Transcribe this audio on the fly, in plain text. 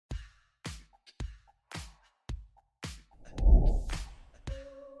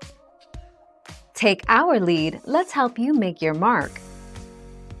Take our lead, let's help you make your mark.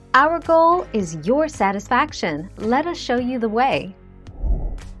 Our goal is your satisfaction. Let us show you the way.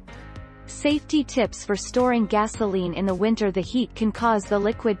 Safety tips for storing gasoline in the winter. The heat can cause the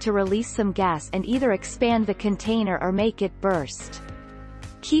liquid to release some gas and either expand the container or make it burst.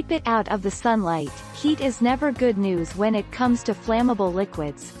 Keep it out of the sunlight. Heat is never good news when it comes to flammable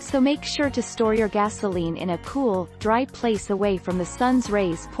liquids, so make sure to store your gasoline in a cool, dry place away from the sun's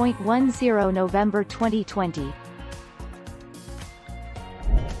rays. 10 November 2020.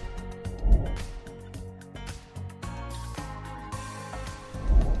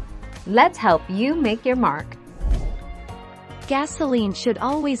 Let's help you make your mark. Gasoline should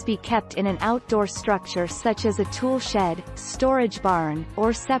always be kept in an outdoor structure such as a tool shed, storage barn,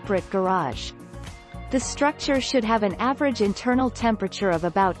 or separate garage. The structure should have an average internal temperature of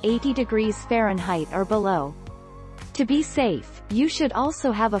about 80 degrees Fahrenheit or below. To be safe, you should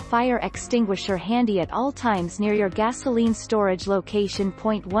also have a fire extinguisher handy at all times near your gasoline storage location.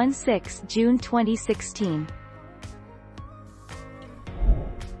 16 June 2016.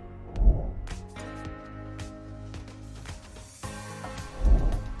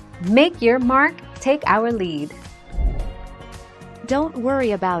 Make your mark, take our lead. Don't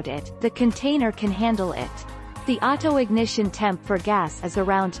worry about it, the container can handle it. The auto ignition temp for gas is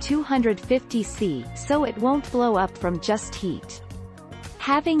around 250 C, so it won't blow up from just heat.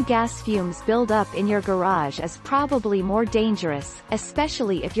 Having gas fumes build up in your garage is probably more dangerous,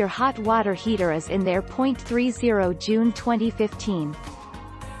 especially if your hot water heater is in there. 30 June 2015.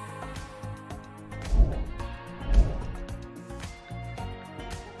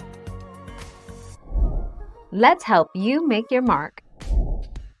 Let's help you make your mark.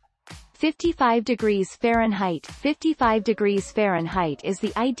 55 degrees Fahrenheit. 55 degrees Fahrenheit is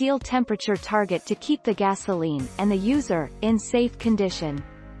the ideal temperature target to keep the gasoline and the user in safe condition.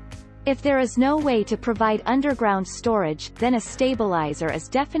 If there is no way to provide underground storage, then a stabilizer is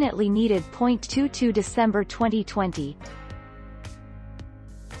definitely needed. 22 December 2020.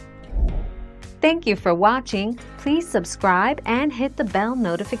 Thank you for watching. Please subscribe and hit the bell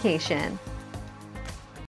notification.